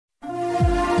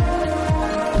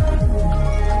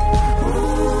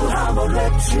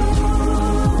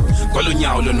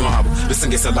Kwalunyawo lonwabo bese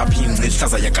ngesalapha ingci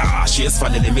ihlaza yakashi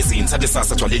esivalele emizini sathi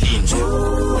sasa gcwale linje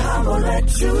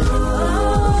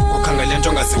ukhangele into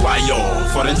ongaziwayo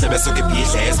for endlebe soke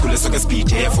ibhidle esikhule soke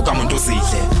sibhidle fuka umuntu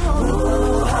uzidle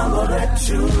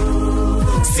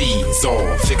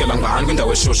sizo fikela ngani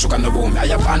kwindawo eshushu kanobomi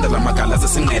ayabanda lamagala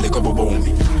zesinqele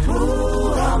kobobomi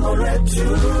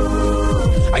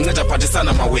anceda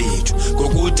phathisana mawethu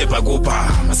ngokude bhakupha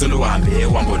maseluhambe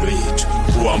uhambo lwethu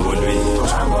uhambo lwethu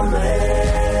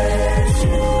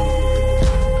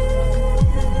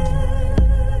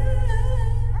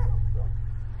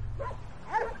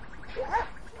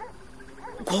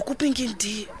ngoku Pinky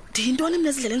ndiyintoni mina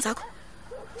ezindleleni zakho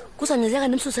kuzanyezeka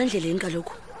nemsusa endleleni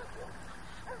kaloku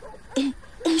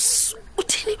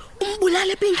uthini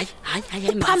umbulale Pinky hayi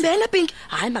uphambene Pinky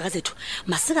hayi makazethu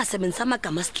masingasebenzisa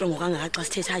amagama strong kangaka xa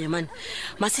sithethayo man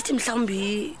masithi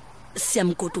mhlawumbi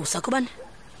siyamgodusa kubani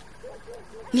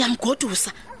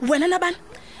niyamgodusa wena nabani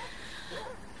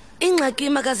ingxaki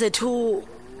makazethu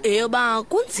eyoba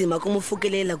kunzima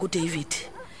kumufukelela kuDavid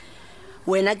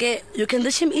wena ke you can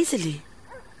reach him easily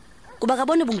kuba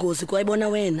kabone bungozi kwayibona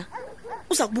wena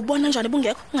uza kububona njani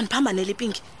bungekho unganiphambanele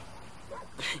Pinky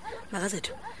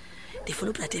makazethu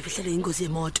ndifuna ubrate efihlele ingozi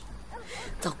yemoto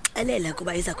ndizakuxelela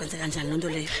kuba iza kwenza kanjani lonto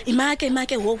leyo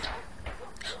imake wo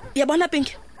uyabona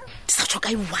Pinky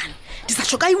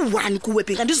ndizatsho kayi-1 kuwe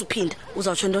Pinky andizuphinda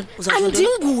uzawutsho ntoni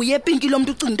andinguye Pinky lo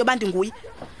mntu ucinga into yoba ndinguye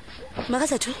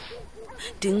makazethu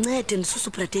ndincede ndisusa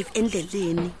uBradave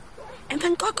endleleni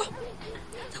empheni koko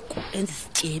enza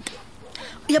isityebi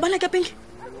uyabona ke Pinky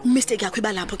mistake yakho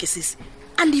ibalapho ke sisi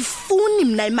andifuni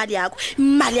mina imali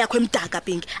yakho emdaka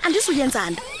Pinky andisuyenza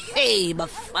nto hey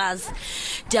bafazi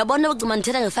ndiyabona ucima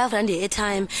ndithetha nge-5 rand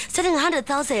ye-airtime setting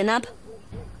 100,000 apha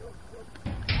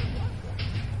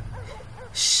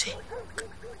she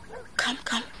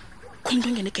come kumntu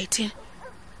ongena egayithini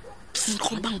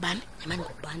siziqhuba ngubani yamani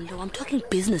ngubani lo I'm talking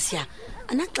business ya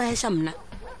anaxesha mna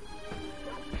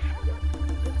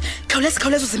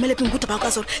khawuleza uzimele Pinky kude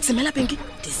bakazolo zimela Pinky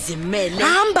ndizimele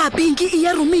hamba Pinky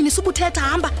iyerumini subuthetha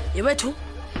hamba yewethu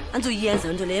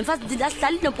andizoyenza into leyo mfazi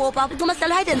ndilahlala inopopa ucuma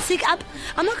sihlala hide and seek up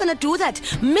I'm not gonna do that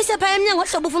mise pha emnyango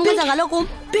hlobo ufuna ukwenza ngalo kum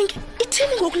Pinky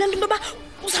ithini ngoku lento into ba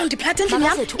uzawundiphatha endlini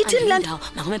yami ithini le nto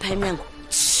makome pha emnyango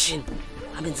shini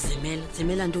abe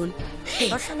ndizimela ntoni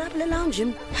bahlala apha le lounge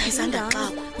ayizanda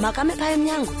xakwa makame pha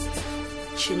emnyango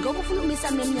shini ngoku ufuna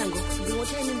umisa mina emnyango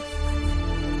ndingotheni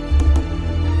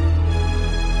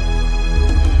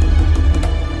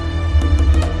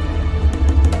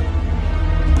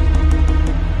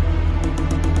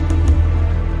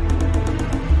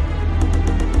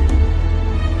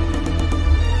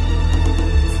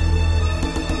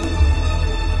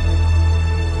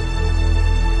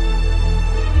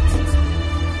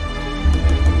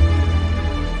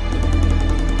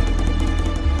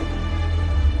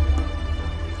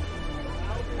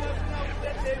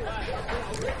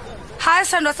Hi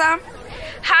Sandwa Sam.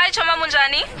 Hi Choma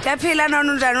munjani? Ndiyaphila nani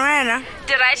unjani wena?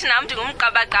 Right nam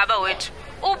ndingumqabaqaba wethu.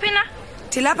 Uphi na?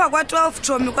 Ndilapha kwa12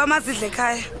 Chomi kwaMazidle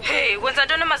ekhaya. Hey, wenza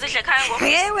ntoni eMazidle ekhaya ngoku?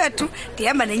 Hey wethu,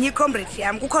 ndihamba nenye icomrade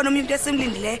yami. Kukhona umuntu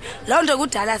esimlindileyo. Loo nto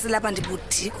kudala silapha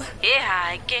ndibudikwa.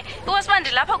 Hayi ke. Uwasiba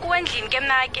ndilapha kuwendlini ke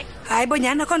mna ke. Hayi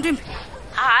bonyana khona into.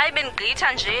 Hayi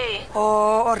benigqitha nje.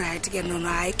 Oh, alright ke nono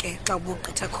hayi ke xa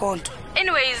ubugqitha khonto.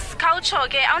 Anyways, khawutsho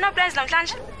ke awuna plans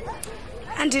namhlanje?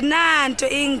 Andinanto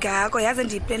ingako yaze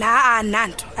ndiyiplan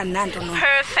ananto no.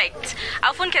 Perfect.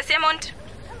 Awufuni ke siye eMonti?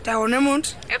 Ndawona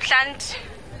eMonti? Ebuhlanti.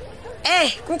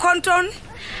 Kukho ntoni?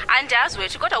 Andiyazi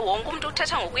wethu kodwa wonke umuntu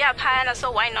uthetha ngokuya phayana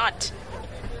so why not?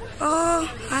 Oh,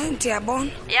 hayi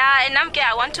ndiyabona. Yeah, and nam ke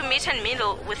I want to meet and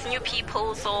mingle with new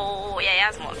people so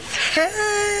yayazi mos.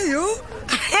 Yo.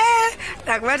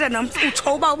 Nakubetha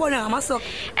utsho uba ubone ngamasoka.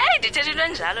 Ndithetha into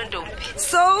enjalo ntombi.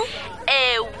 So,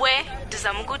 ewe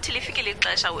ndizama ukuthi lifikile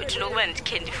ixesha wethu lokuba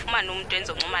ndikhe ndifumane umuntu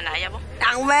enzoncuma naye yabo.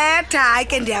 Nakubetha hayi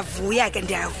ke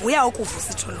ndiyavuya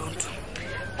ukuvusa itsho loo nto.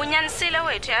 Bunyanisile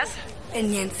wethu yazi?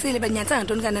 Enyanisile benyanisa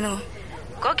ngantoni kanene ngo?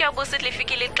 Ngoku yabusithi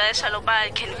lifikile ixesha lokuba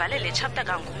khe ndivalele le chapter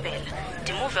kangumpela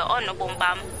ndimove on nobomi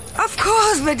bam. Of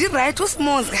course bedi-right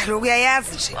uSmonzi kaloku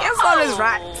uyayazi nje. It's always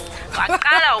right.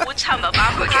 Waqala ubutshamba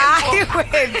bakho ke hayi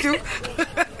wethu.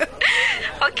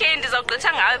 Okay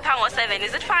ndizawugqitha ngawe pha ngo7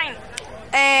 is it fine?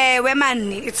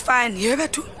 Wemani it's fine. Yewe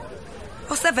bethu.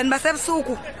 O7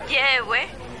 basebusuku. Yewe.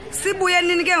 Sibuye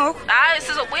nini ke ngoku? Hayi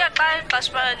sizobuya xa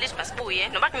ixesha lithi basibuye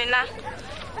noba kunina.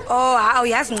 Oh,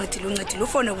 awuyazi uncedile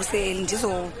ufone kuseli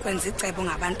ndizokwenza icebo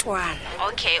ngabantwana.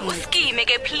 Okay, uskime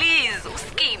ke please,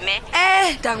 uskime.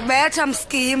 Ndakubetha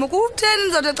mskime. Kutheni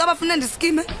ngizothi xa bafuna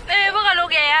ndiskime?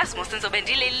 Kaloku yayazi mos ndizobe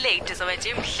ndile late, zobe nje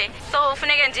imhle. So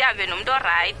ufuneke ndihambe nomuntu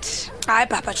right. Hayi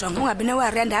baba jonga ungabi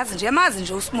newari andazi nje mazi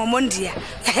nje usimomondia.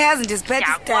 Yayazi ndiziphethe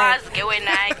style. Yakwazi ke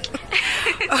wena ke.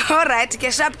 All right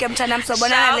ke sharp ke mthanami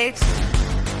sobonana late.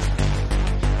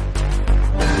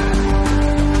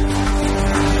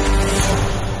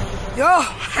 Yo,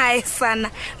 hayi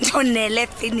sana, ndonele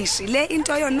finish le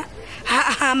into yona.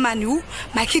 Mani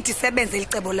makithi sebenze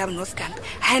licebo lami noSigambi.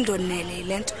 Hayi ndonele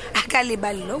lento.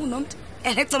 Akalibali lo unomuntu.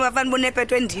 Eceba afana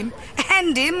bonephethwe ndimi.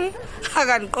 Ndim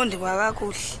akandiqondi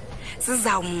kwakakuhle.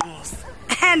 Sizawunqosa.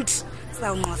 And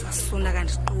sizawunqosa sifuna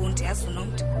kandiqondi yazi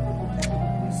unomuntu.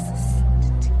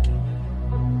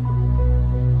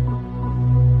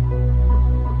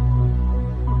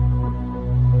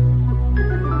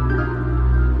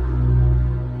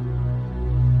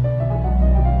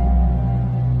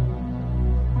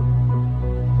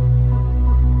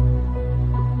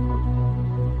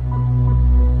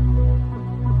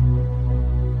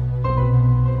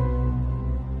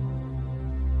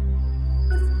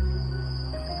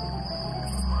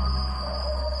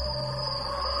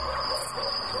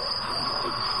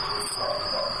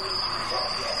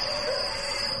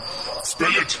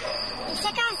 Spell it.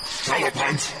 Hlala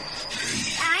phansi.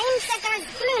 Hayi msakazi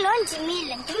kulungile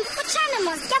ondimile. Ndimfutshane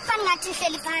mos kuyafana ngathi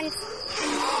hleli phansi.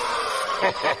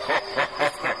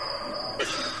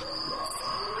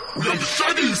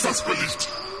 Uyandihlekisa spell it.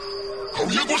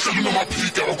 Awuyeke uhleli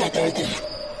nomaphika okokoko.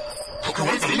 Akhe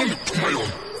wenza lena ndikuthuma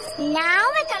yona.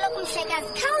 Nawe kaloku mhlekazi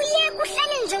khawuyeke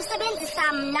uhleli nje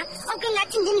usebenzisa mna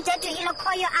okungathi ndimdedwe yilo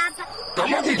khoyo apha.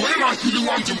 Kaloku nguyena hili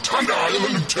wam ndimthandayo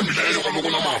nendimthembileyo kaloku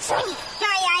namafa.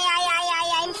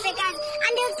 Hayi mhlekazi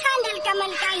andilithanda ligama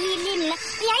likahili mna.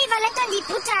 Uyayiva le nto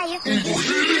ndiyiphuthayo.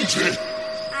 Unguhili nje.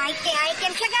 Hayi ke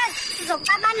mhlekazi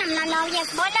sizoxabana mna nawe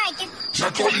uyazibona ke.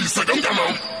 Ndiyaxolisa ke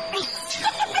mntanam.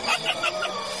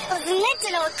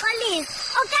 Uzincedile uxolisa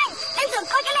okanye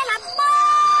endizoqokelela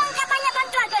bonke abanye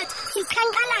abantwana bethu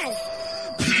siqhankqalazi.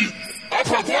 Phi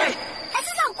apha kwayo.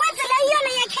 Esizokwenzela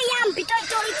yona yakhe yambi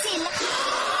toyitoyi thina.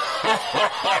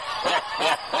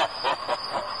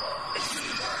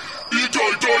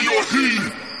 Itoyitoyo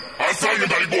hili azange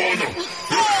ndayibona.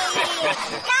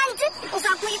 Kanti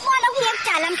uza kuyibona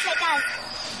kungekudala mhlekazi.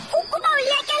 Ukuba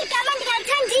uliyeke ligama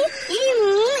ndingathandi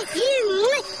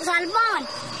uzalibona.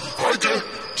 Hayi ke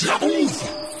ndiyakuva.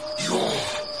 Yo.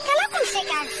 Kaloku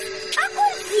mhlekazi xa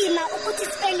kunzima ukuthi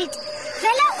spell it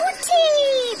vele uthi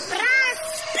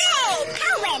braspe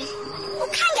qha wena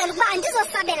ukhangela ukuba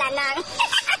andizosabela nawe.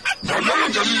 Nalena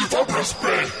ndiyayiva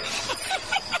braspe.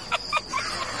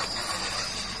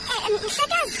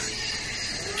 Mhlekazi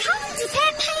khawundiphe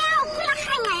phaya kulaa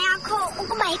rhanga yakho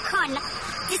ukuba ikhona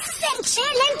ndisisenje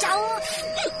le ndawo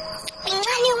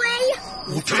inxaniweyo.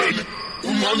 Utheni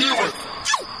unxaniwe?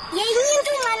 Yenye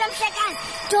into unxana mhlekazi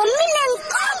ndomile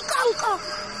nkonkonko.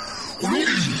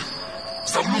 Kulungile.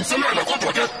 Sakulungiselela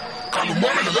kodwa ke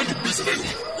kalumamele le ndikubizele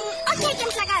yona. Okay ke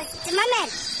mhlekazi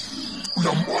ndimamele.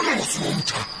 Uyambona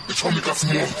ngosinomtha itshomi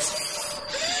kaSimons.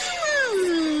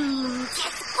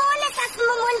 Sasibona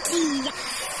sasimomondiya.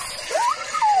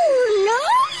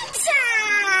 Nomtha.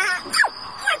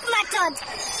 What madoda?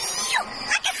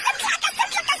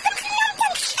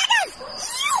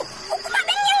 Ukuba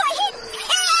benyewa yini?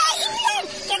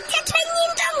 Ngekuthetha enye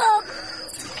into ngoku.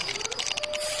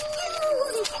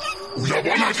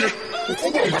 Uyabona ke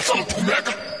ukuba ungahlala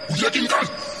uthumeka uyeka inkani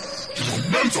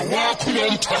ndinommenzo wakho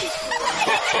nomtha.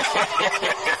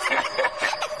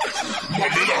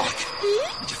 Mamela ke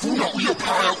ndifuna uye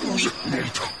phaya kuye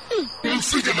nomtha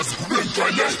umsikele zikubeni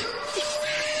twayeleyo.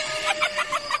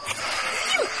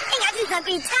 Engathi ndiza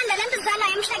kuyithanda le nto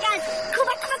zanayo mhlekazi.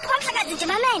 Qhuba mhlekazi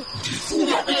ndimamele.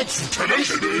 Ndifuna umvuthele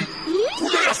endlebeni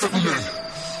kule yasekunene.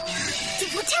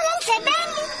 Ndivuthele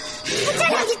endlebeni?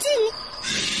 Ndivuthele ndithini?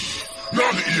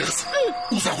 Nani iyeza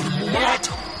uza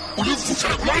kulimumatha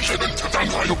ulivuthele kulaa ndlebe ndithetha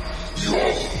ngayo. Yo.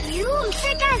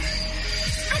 Mhlekazi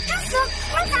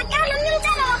akazokwenzakala omnye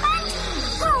umntana wabantu.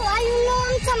 Hayi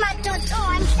unomtha madoda.